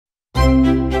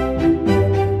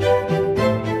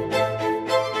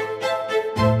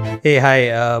Hey, hi,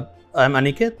 I'm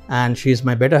Aniket and she's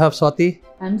my better half Swati.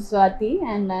 I'm Swati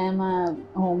and I am a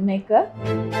homemaker.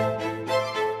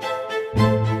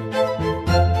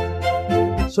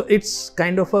 So it's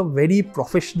kind of a very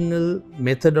professional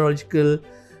methodological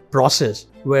process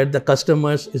where the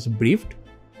customers is briefed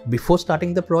before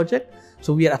starting the project.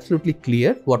 So we are absolutely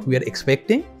clear what we are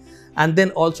expecting. And then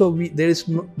also there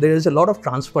is a lot of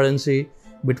transparency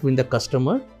between the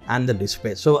customer and the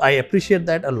Livspace. So I appreciate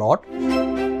that a lot.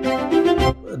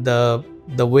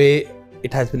 The way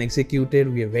it has been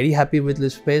executed, we are very happy with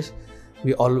Livspace.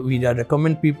 We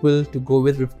recommend people to go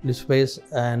with Livspace,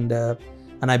 and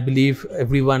I believe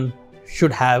everyone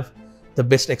should have the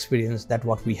best experience that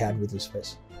what we had with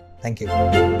Livspace. Thank you.